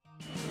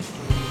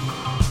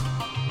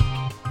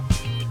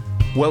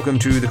Welcome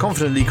to the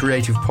Confidently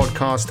Creative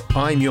podcast.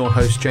 I'm your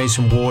host,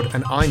 Jason Ward,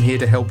 and I'm here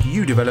to help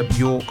you develop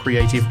your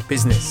creative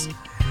business.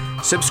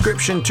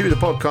 Subscription to the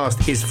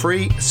podcast is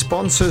free,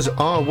 sponsors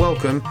are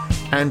welcome,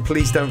 and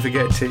please don't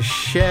forget to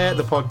share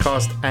the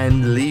podcast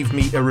and leave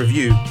me a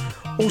review.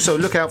 Also,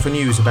 look out for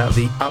news about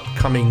the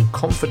upcoming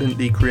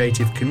Confidently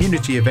Creative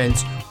community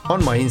events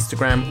on my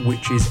Instagram,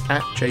 which is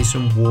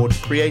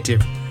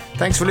 @JasonWardCreative.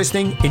 Thanks for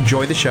listening.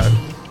 Enjoy the show.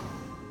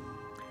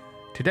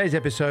 Today's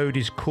episode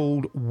is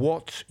called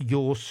What's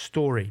Your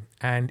Story?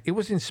 And it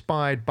was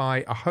inspired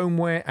by a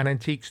homeware and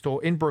antique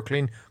store in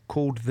Brooklyn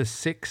called the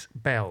Six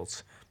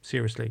Bells.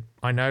 Seriously,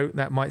 I know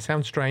that might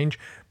sound strange,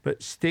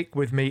 but stick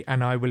with me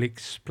and I will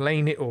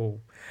explain it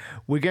all.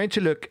 We're going to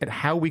look at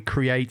how we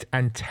create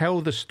and tell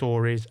the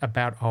stories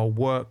about our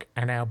work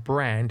and our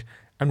brand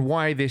and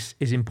why this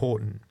is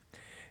important.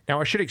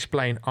 Now, I should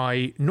explain,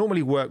 I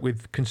normally work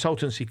with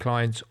consultancy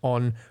clients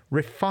on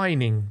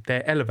refining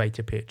their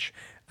elevator pitch.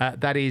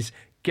 That is,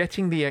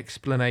 getting the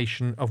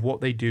explanation of what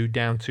they do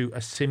down to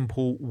a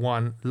simple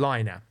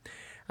one-liner.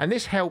 And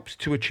this helps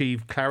to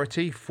achieve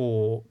clarity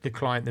for the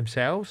client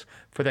themselves,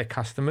 for their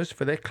customers,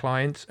 for their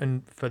clients,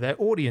 and for their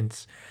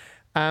audience.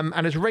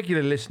 And as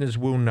regular listeners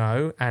will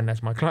know, and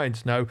as my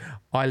clients know,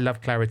 I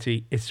love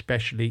clarity,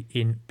 especially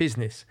in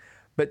business.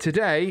 But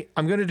today,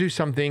 I'm going to do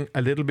something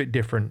a little bit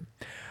different.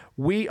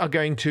 We are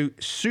going to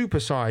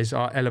supersize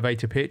our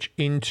elevator pitch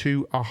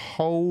into a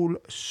whole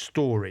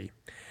story.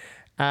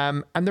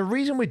 And the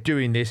reason we're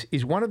doing this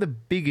is one of the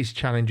biggest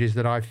challenges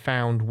that I've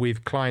found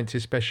with clients,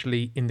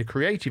 especially in the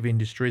creative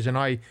industries, and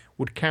I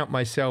would count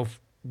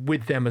myself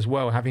with them as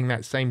well, having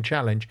that same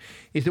challenge,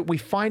 is that we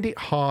find it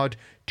hard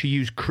to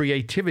use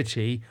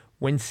creativity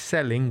when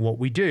selling what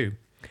we do.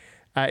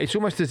 It's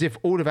almost as if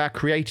all of our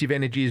creative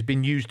energy has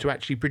been used to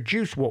actually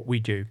produce what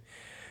we do.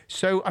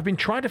 So I've been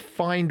trying to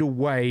find a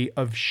way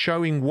of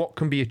showing what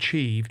can be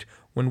achieved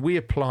when we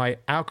apply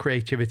our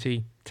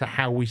creativity to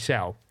how we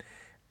sell.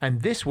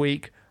 And this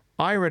week,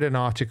 I read an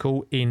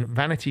article in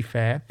Vanity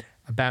Fair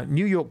about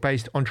New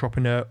York-based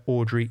entrepreneur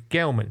Audrey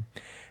Gelman.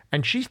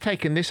 And she's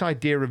taken this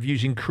idea of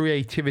using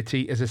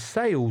creativity as a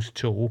sales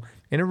tool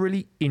in a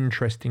really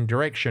interesting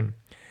direction.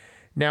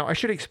 Now, I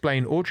should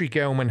explain, Audrey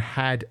Gelman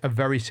had a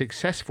very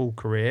successful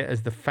career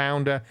as the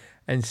founder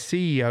and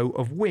CEO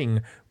of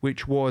Wing,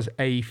 which was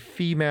a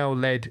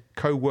female-led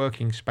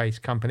co-working space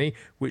company,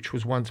 which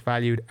was once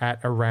valued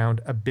at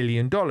around $1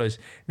 billion.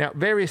 Now,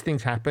 various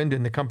things happened,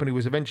 and the company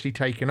was eventually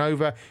taken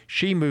over.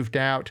 She moved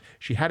out,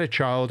 she had a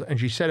child, and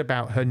she set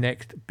about her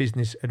next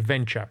business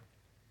adventure.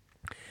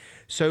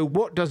 So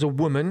what does a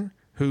woman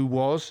who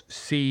was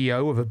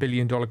CEO of $1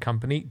 billion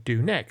company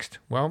do next?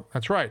 Well,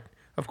 that's right.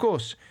 Of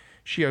course,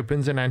 she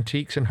opens an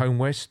antiques and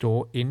homeware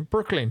store in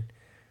Brooklyn.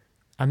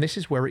 And this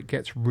is where it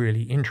gets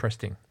really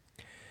interesting.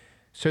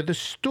 So the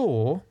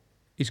store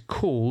is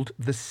called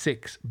the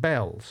Six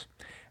Bells,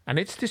 and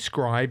it's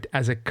described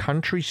as a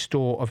country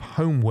store of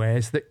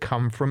homewares that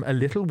come from a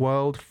little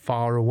world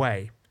far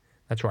away.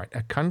 That's right,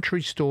 a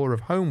country store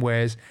of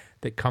homewares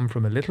that come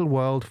from a little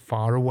world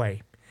far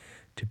away.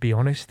 To be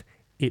honest,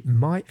 it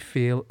might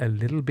feel a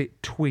little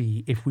bit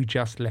twee if we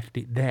just left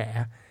it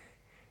there,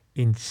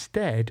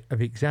 instead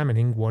of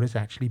examining what has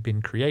actually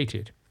been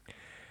created.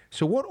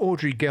 So what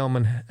Audrey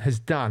Gelman has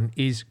done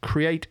is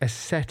create a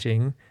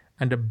setting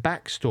and a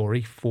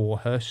backstory for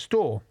her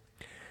store.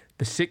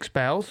 The Six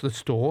Bells, the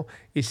store,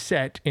 is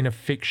set in a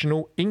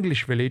fictional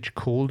English village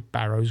called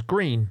Barrows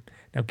Green.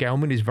 Now,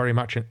 Gelman is very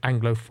much an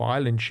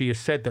Anglophile, and she has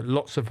said that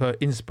lots of her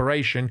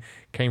inspiration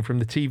came from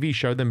the TV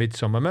show The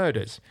Midsummer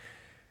Murders.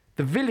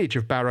 The village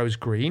of Barrows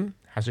Green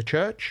has a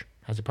church,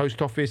 has a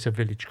post office, a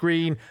village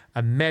green,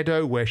 a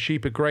meadow where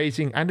sheep are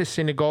grazing, and a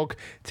synagogue,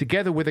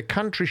 together with a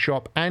country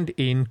shop and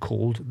inn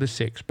called the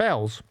Six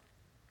Bells.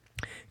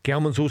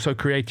 Gelman's also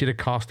created a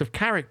cast of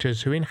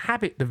characters who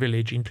inhabit the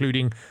village,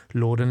 including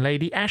Lord and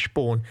Lady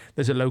Ashbourne.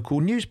 There's a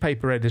local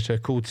newspaper editor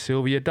called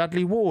Sylvia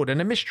Dudley Ward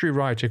and a mystery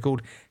writer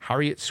called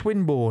Harriet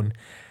Swinburne.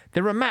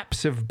 There are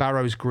maps of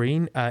Barrows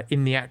Green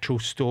in the actual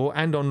store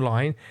and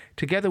online,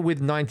 together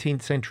with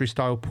 19th century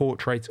style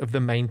portraits of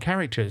the main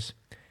characters.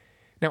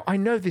 Now, I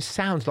know this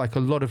sounds like a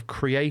lot of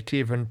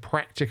creative and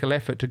practical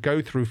effort to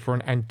go through for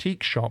an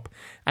antique shop,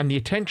 and the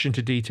attention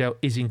to detail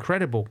is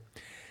incredible.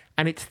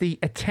 And it's the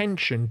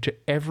attention to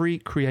every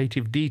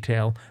creative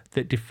detail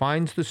that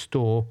defines the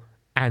store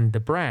and the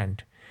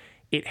brand.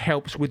 It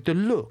helps with the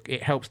look,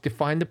 it helps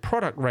define the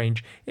product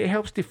range, it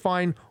helps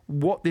define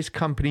what this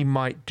company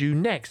might do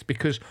next,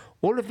 because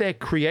all of their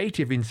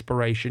creative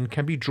inspiration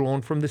can be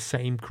drawn from the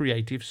same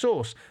creative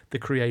source, the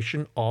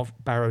creation of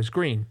Barrows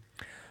Green.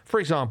 For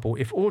example,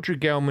 if Audrey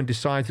Gelman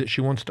decides that she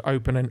wants to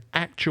open an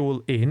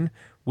actual inn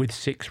with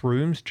 6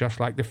 rooms, just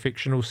like the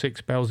fictional Six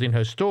Bells in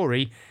her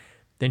story,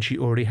 then she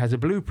already has a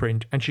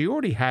blueprint, and she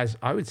already has,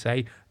 I would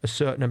say, a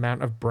certain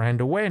amount of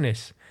brand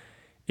awareness.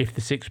 If the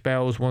Six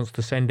Bells wants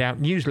to send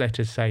out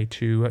newsletters, say,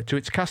 to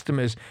its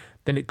customers,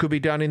 then it could be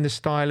done in the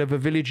style of a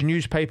village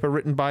newspaper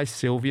written by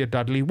Sylvia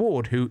Dudley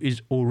Ward, who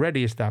is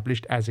already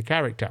established as a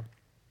character.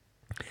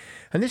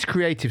 And this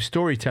creative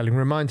storytelling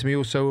reminds me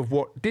also of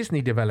what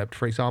Disney developed,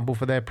 for example,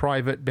 for their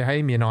private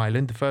Bahamian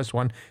island, the first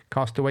one,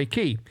 Castaway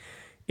Cay.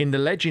 In the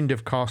legend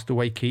of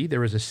Castaway Cay,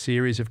 there is a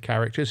series of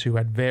characters who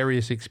had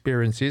various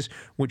experiences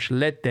which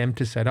led them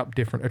to set up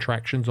different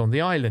attractions on the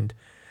island.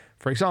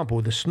 For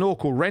example, the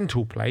snorkel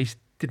rental place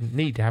didn't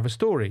need to have a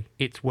story.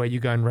 It's where you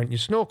go and rent your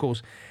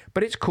snorkels.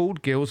 But it's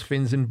called Gills,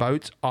 Fins and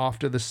Boats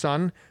after the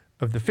son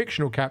of the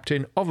fictional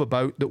captain of a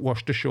boat that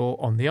washed ashore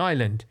on the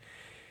island.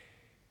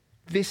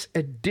 This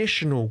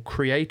additional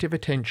creative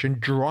attention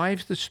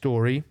drives the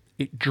story,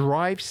 it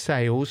drives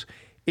sales,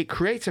 it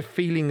creates a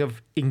feeling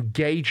of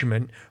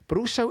engagement, but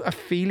also a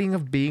feeling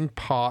of being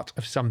part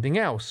of something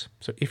else.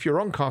 So if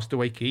you're on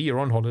Castaway Cay, you're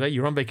on holiday,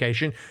 you're on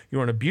vacation,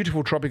 you're on a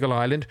beautiful tropical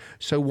island,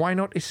 so why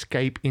not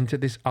escape into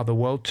this other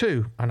world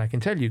too? And I can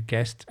tell you,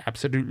 guests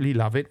absolutely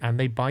love it and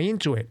they buy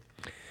into it.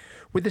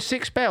 With the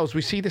 6 bells,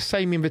 we see the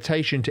same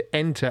invitation to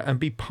enter and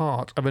be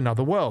part of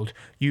another world.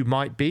 You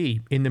might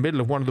be in the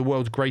middle of one of the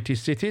world's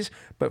greatest cities,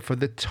 but for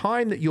the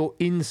time that you're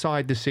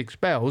inside the 6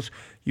 bells,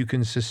 you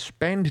can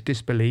suspend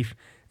disbelief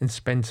and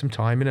spend some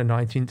time in a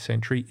 19th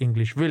century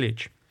English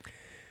village.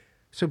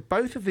 So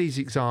both of these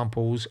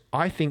examples,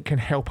 I think, can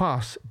help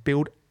us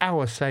build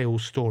our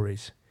sales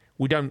stories.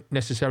 We don't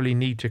necessarily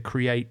need to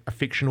create a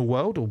fictional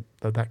world,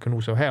 although that can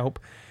also help,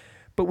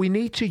 but we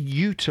need to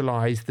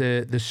utilize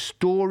the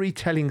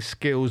storytelling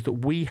skills that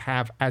we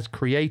have as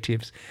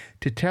creatives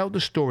to tell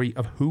the story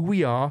of who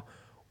we are,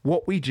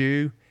 what we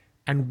do,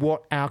 and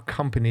what our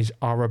companies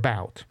are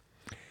about.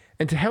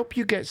 And to help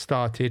you get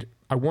started,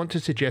 I want to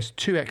suggest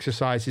 2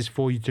 exercises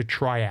for you to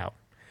try out.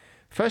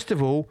 First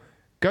of all,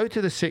 go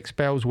to the 6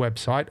 Bells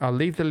website. I'll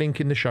leave the link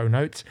in the show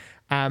notes,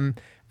 and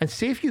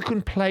see if you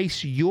can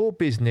place your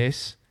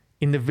business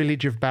in the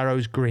village of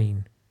Barrows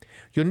Green.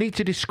 You'll need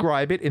to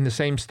describe it in the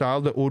same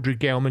style that Audrey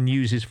Gelman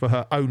uses for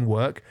her own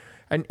work,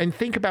 and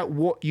think about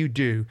what you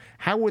do.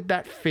 How would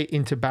that fit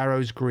into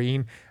Barrows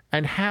Green,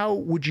 and how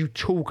would you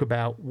talk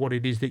about what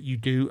it is that you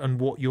do and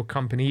what your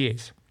company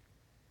is?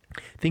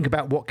 Think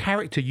about what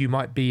character you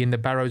might be in the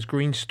Barrows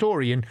Green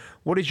story, and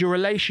what is your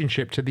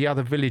relationship to the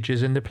other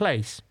villagers in the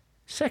place.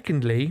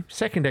 Secondly,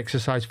 second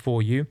exercise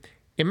for you,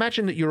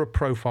 imagine that you're a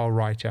profile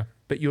writer,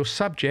 but your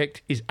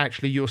subject is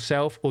actually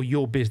yourself or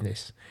your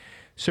business.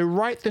 So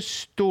write the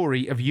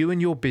story of you and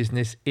your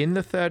business in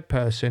the third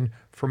person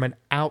from an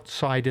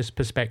outsider's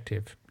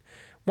perspective.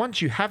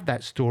 Once you have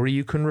that story,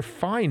 you can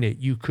refine it.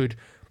 You could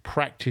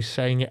practice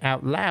saying it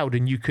out loud,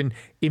 and you can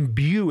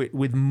imbue it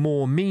with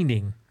more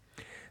meaning.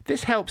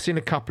 This helps in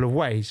a couple of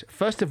ways.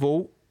 First of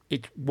all,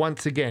 it's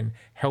once again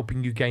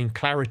helping you gain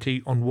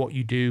clarity on what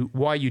you do,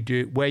 why you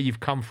do it, where you've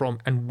come from,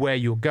 and where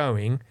you're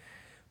going.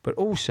 But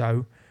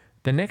also,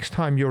 the next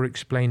time you're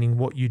explaining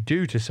what you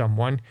do to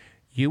someone,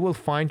 you will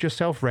find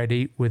yourself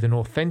ready with an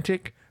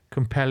authentic,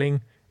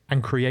 compelling,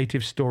 and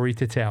creative story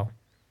to tell.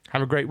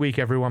 Have a great week,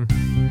 everyone.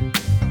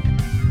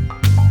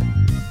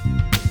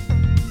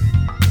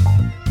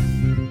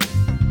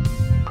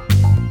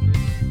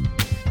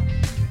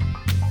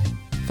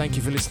 Thank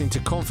you for listening to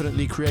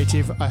Confidently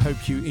Creative. I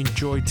hope you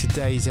enjoyed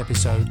today's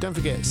episode. Don't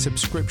forget,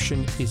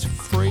 subscription is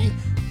free,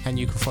 and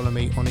you can follow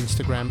me on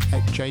Instagram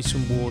at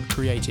Jason Ward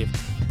Creative.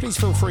 Please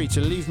feel free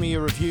to leave me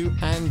a review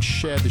and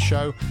share the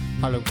show.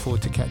 I look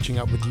forward to catching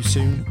up with you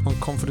soon on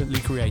Confidently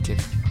Creative.